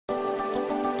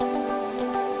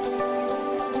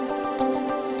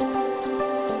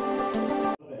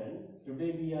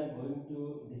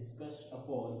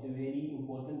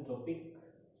topic,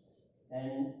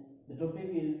 and the topic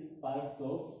is parts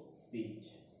of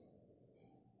speech.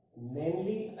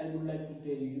 Mainly, I would like to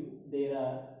tell you there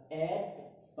are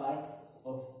 8 parts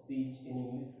of speech in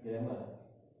English grammar,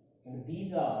 and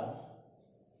these are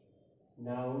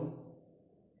noun,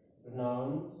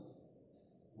 pronouns,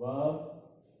 verbs,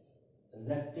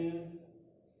 adjectives,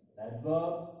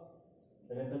 adverbs,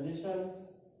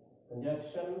 prepositions,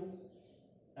 conjunctions,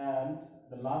 and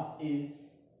the last is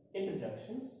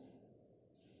interjections.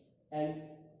 And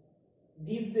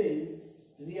these days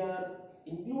we are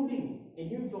including a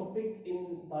new topic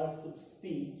in parts of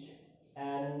speech,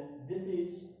 and this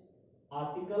is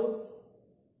articles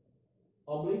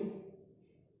oblique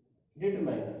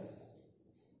determiners.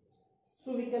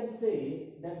 So we can say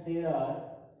that there are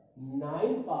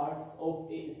 9 parts of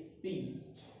a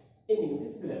speech in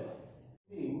English grammar.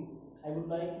 I would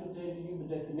like to tell you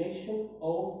the definition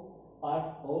of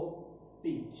parts of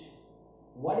speech.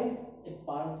 What is a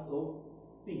parts of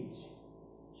speech?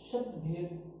 शब्द भेद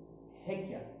है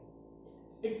क्या?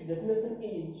 Its definition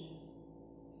is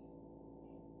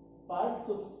parts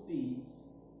of speech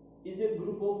is a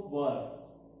group of words.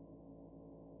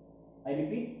 I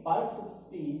repeat, parts of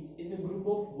speech is a group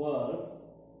of words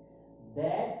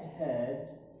that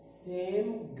has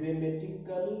same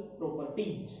grammatical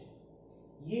properties.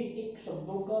 ये एक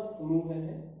शब्दों का समूह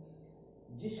है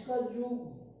जिसका जो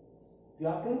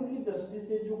व्याकरण की दृष्टि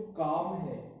से जो काम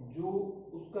है, जो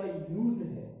उसका यूज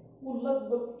है, वो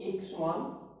लगभग एक समान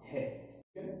है.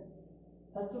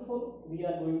 First of all, we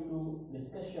are going to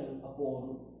discussion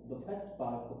upon the first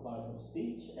part of parts of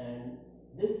speech, and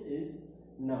this is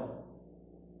noun.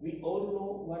 We all know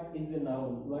what is a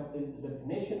noun, what is the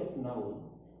definition of noun.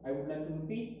 I would like to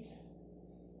repeat.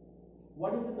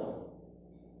 What is a noun?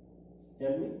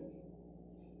 Tell me.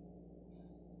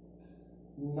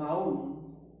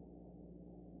 Noun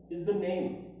is the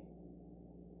name.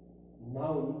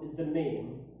 Noun is the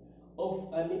name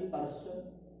of any person,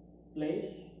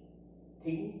 place,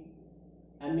 thing,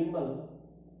 animal,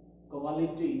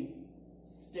 quality,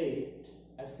 state,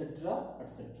 etc.,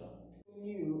 etc.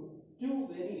 Two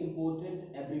very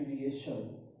important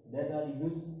abbreviations that are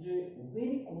used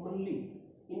very commonly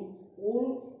in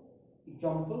all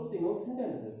examples, in all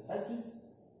sentences. First is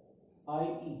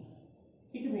IE.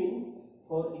 It means,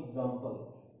 for example.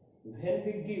 When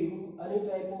we give any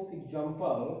type of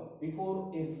example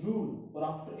before a rule or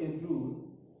after a rule,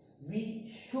 we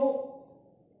show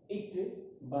it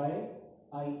by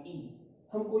IE.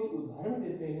 हम कोई उदाहरण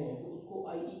देते हैं तो उसको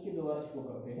IE के द्वारा show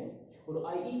करते हैं, और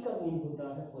IE का मीन होता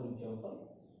है for example.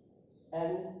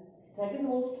 And second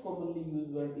most commonly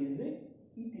used word is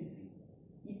ETC.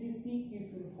 ETC की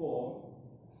फुल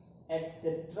फॉर्म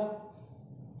एटसेट्रा,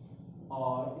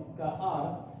 और इसका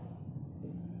अर्थ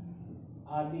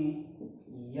आदि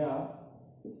या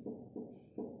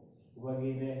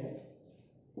वगैरह है,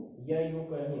 या यूं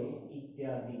कहें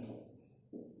इत्यादि.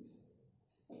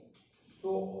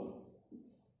 So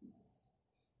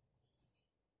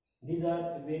these are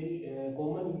very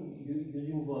common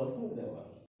using words in grammar.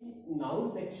 In noun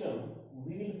section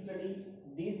we will study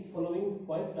these following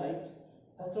 5 types.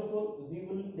 First of all, we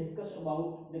will discuss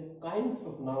about the kinds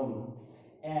of noun,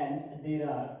 and there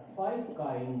are 5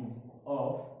 kinds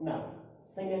of noun.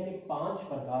 संज्ञा के 5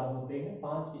 प्रकार होते हैं,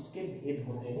 5 इसके भेद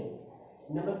होते हैं.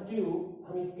 Number 2,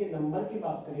 हम इसके नंबर की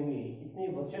बात करेंगे,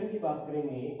 इसमें वचन की बात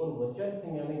करेंगे, और वचन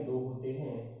संज्ञा में 2 होते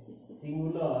हैं,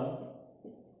 सिंगुलर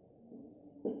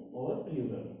और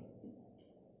plural.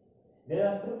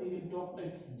 Thereafter we will talk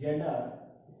its gender.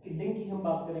 इसके लिंग की हम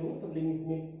बात करेंगे तो लिंग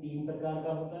इसमें 3 प्रकार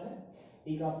का होता है.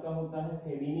 एक आपका होता है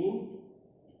फेमिनिन,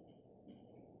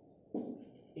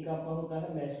 एक आपका होता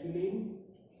है मैस्कुलिन,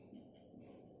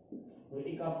 और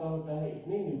एक आपका होता है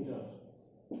इसमें न्यूट्रल.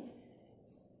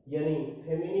 यानी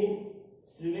फेमिनिन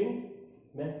स्त्रीलिंग,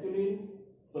 masculine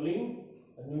pulling,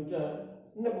 neutral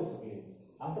नपुंसकलिंग.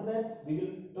 After that we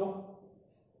will talk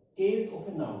case of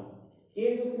a noun.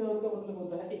 Case of a noun का मतलब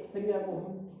होता है एक संज्ञा को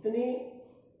हम कितने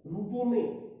रूपों में,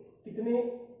 कितने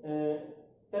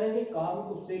तरह के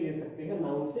काम उससे ले सकते हैं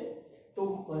नाउन से. तो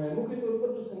मुख्य तौर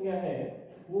पर जो संज्ञा है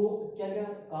वो क्या क्या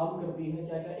काम करती है,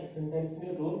 क्या क्या एक सेंटेंस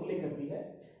में रोल प्ले करती है.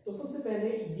 तो सबसे पहले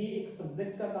ये एक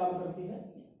सब्जेक्ट का काम करती है,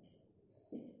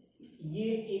 ये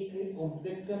एक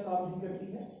ऑब्जेक्ट का काम भी करती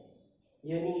है,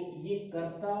 यानी ये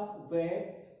कर्ता व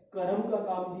कर्म का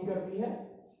काम भी करती है.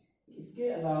 इसके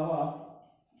अलावा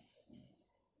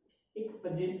एक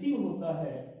पजेसिव होता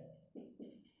है,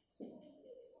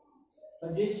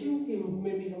 पजेसिव के रूप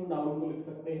में भी हम नाउन को लिख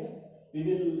सकते हैं. We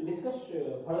will discuss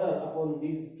further upon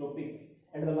these topics.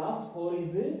 And the last 4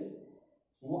 is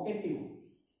vocative.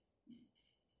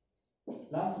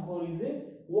 Last 4 is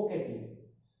vocative.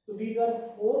 So these are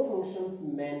four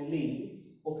functions mainly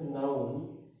of a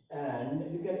noun, and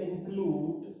we can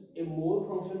include a more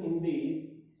function in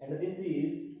this, and this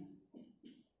is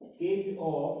case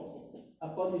of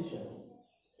apposition.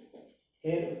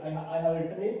 Here I have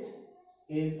written it,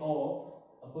 case of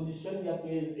apposition या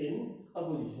case in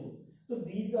apposition. So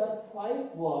these are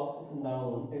 5 verbs of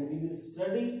noun, and we will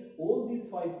study all these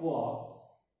 5 verbs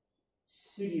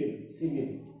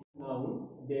serially. Noun,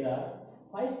 there are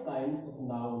 5 kinds of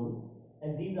noun,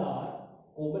 and these are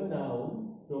common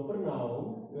noun, proper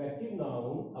noun, relative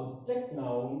noun, abstract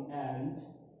noun, and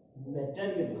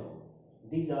material noun.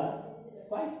 These are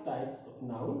 5 types of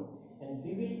noun, and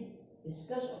we will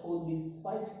discuss about these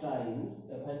 5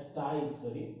 types,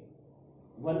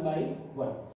 one by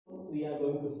one. We are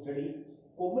going to study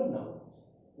common noun.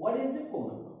 What is a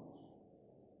common noun?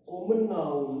 Common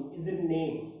noun is a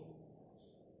name.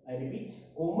 I repeat,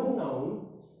 common noun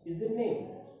is a name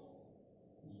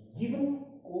given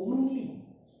commonly,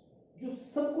 जो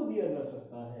सबको दिया जा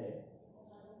सकता है,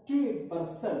 to a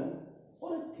person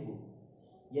or a thing,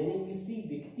 यानी किसी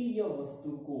व्यक्ति या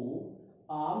वस्तु को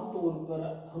आमतौर पर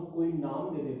हम कोई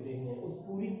नाम दे देते हैं, उस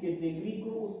पूरी कैटेगरी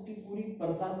को, उसकी पूरी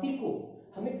प्रजाति को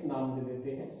हम एक नाम दे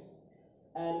देते हैं,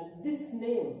 and this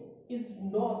name is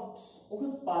not of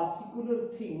a particular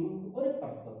thing or a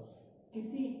person.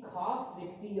 किसी खास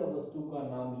व्यक्ति या वस्तु का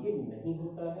नाम ये नहीं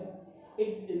होता है.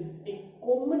 It is a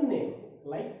common name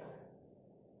like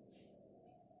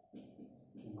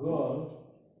girl,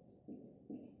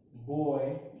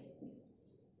 boy,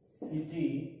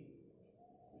 city,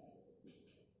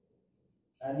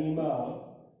 animal.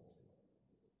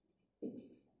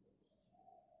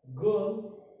 Girl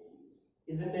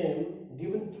is a name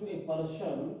given to a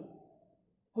person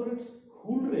for its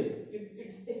whole race.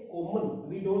 It's a common.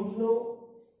 We don't know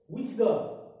which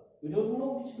girl.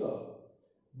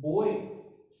 Boy,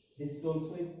 this is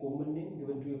also a common name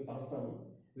given to a person.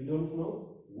 We don't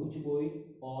know which boy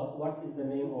or what is the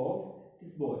name of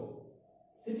this boy.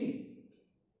 City.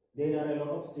 There are a lot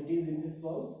of cities in this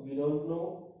world. We don't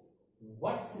know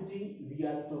what city we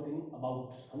are talking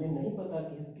about. हमें नहीं पता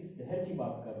कि हम किस शहर की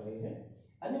बात कर रहे हैं.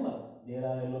 Animal. There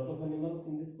are a lot of animals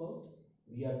in this world.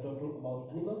 We are talking about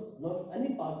animals, not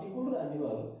any particular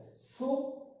animal. So,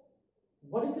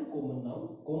 what is a common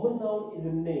noun? Common noun is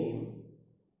a name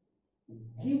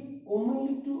given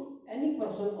commonly to any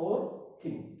person or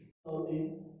thing. Noun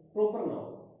is proper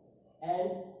noun,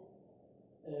 and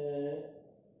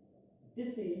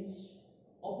this is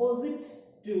opposite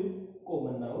to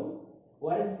common noun.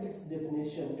 What is its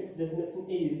definition? Its definition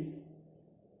is,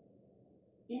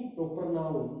 in proper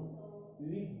noun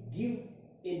we give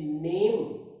a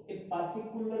name, a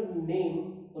particular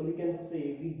name, or we can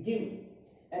say we give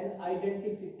an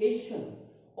identification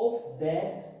of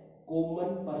that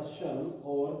common person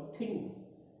or thing.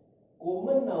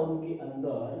 Common noun के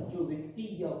अंदर जो व्यक्ति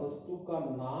या वस्तु का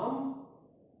नाम,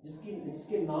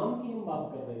 जिसके नाम की हम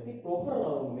बात कर रहे थे, प्रॉपर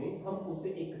नाउन में हम उसे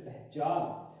एक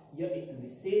पहचान या एक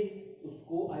विशेष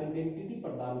उसको आइडेंटिटी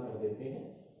प्रदान कर देते हैं.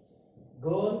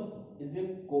 Girl is a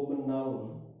common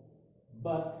noun,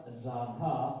 but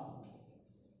Radha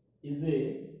is a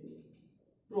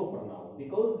proper noun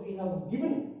because we have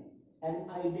given an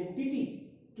identity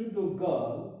to the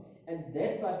girl, and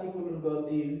that particular girl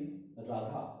is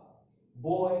Radha.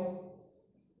 Boy,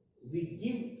 we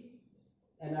give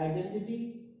an identity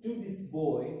to this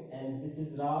boy, and this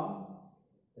is Ram.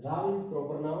 Ram is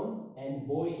proper noun and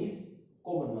boy is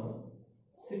common noun.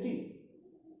 City,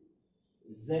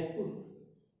 Jaipur.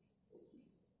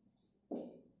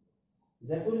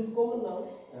 Jaipur is common noun.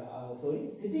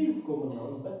 City is common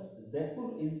noun, but Jaipur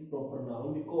is proper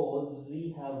noun because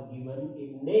we have given a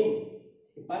name,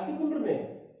 a particular name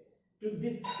to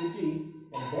this city,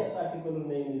 and that particular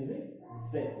name is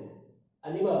Jaipur.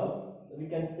 Animal, we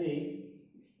can say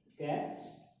cat,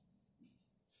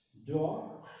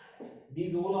 dog.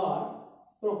 These all are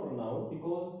proper noun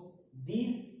because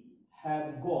these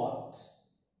have got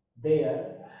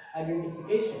their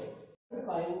identification. Another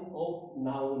kind of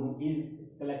noun is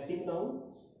collective noun.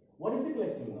 What is the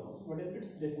collective noun? What is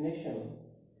its definition?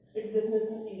 Its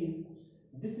definition is,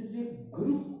 this is a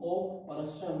group of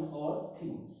person or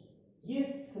thing. ये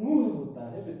समूह होता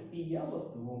है व्यक्ति या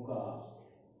वस्तुओं का,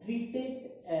 treated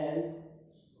as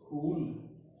whole.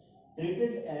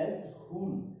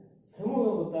 समूह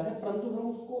होता है, परंतु हम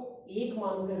उसको एक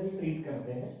मानकर ही ट्रीट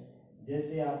करते हैं.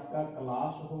 जैसे आपका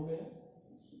क्लास हो गया,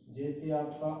 जैसे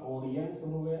आपका ऑडियंस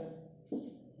हो गया,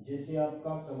 जैसे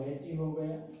आपका कमेटी हो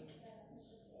गया.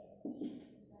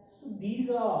 These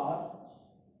are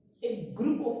a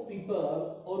group of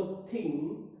people or thing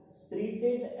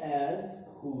treated as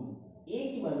whole. एक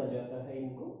ही माना जाता है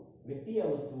इनको, व्यक्ति या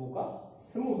वस्तुओं का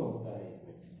समूह होता है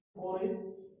इसमें। 4 is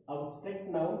abstract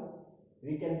noun.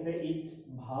 We can say it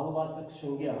भाववाचक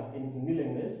संज्ञा in Hindi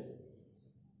language.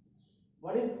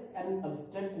 What is an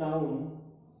abstract noun?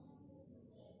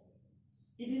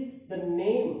 It is the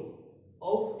name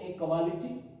of a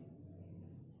quality,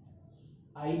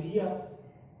 idea,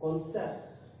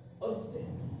 concept or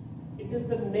state. It is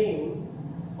the name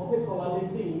of a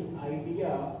quality,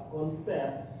 idea,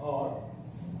 concept or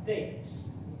state.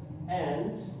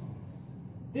 And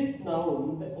this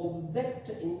noun, the object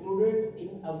included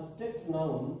in abstract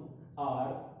noun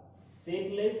are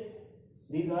shapeless.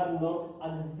 These are not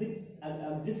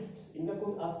exist. इनका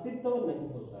कोई अस्तित्व नहीं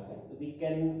होता है.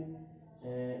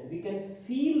 We can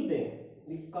feel them.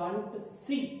 We can't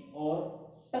see or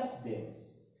touch them.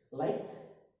 Like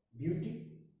beauty,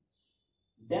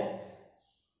 depth,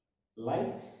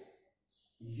 life,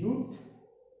 youth,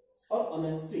 or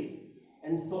honesty,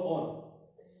 and so on.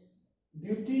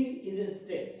 Beauty is a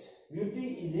state. Beauty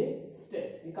is a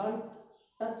state. We can't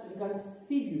touch, we can't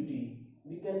see beauty.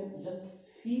 We can just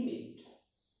feel it.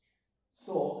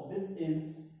 So this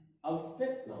is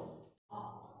abstract noun.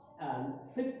 And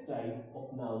fifth type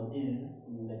of noun is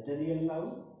material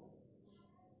noun.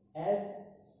 As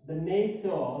the name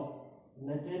shows,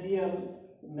 material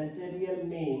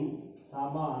means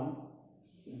सामान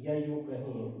या यूं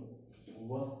कहें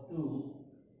वस्तु.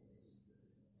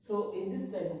 So in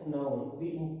this type of noun we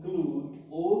include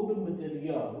all the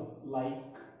materials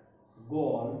like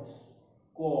gold,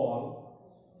 coal,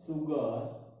 sugar,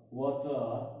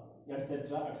 water,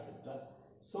 etc., etc.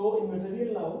 So in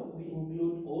material noun we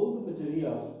include all the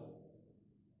material.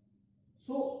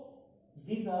 So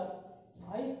these are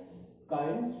 5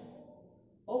 kinds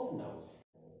of noun.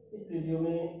 इस video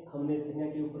में हमने संज्ञा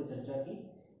के ऊपर चर्चा की,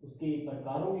 उसके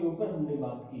प्रकारों के ऊपर हमने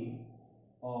बात की,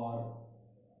 और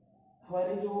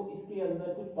हमारे जो इसके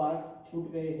अंदर कुछ पार्ट्स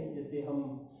छूट गए हैं, जैसे हम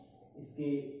इसके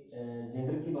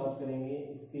जेंडर की बात करेंगे,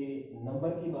 इसके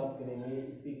नंबर की बात करेंगे,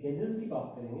 इसके केसेस की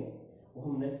बात करेंगे, वो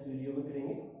हम नेक्स्ट वीडियो में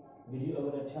करेंगे. वीडियो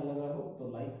अगर अच्छा लगा हो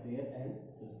तो like, share and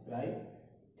subscribe.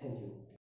 Thank you.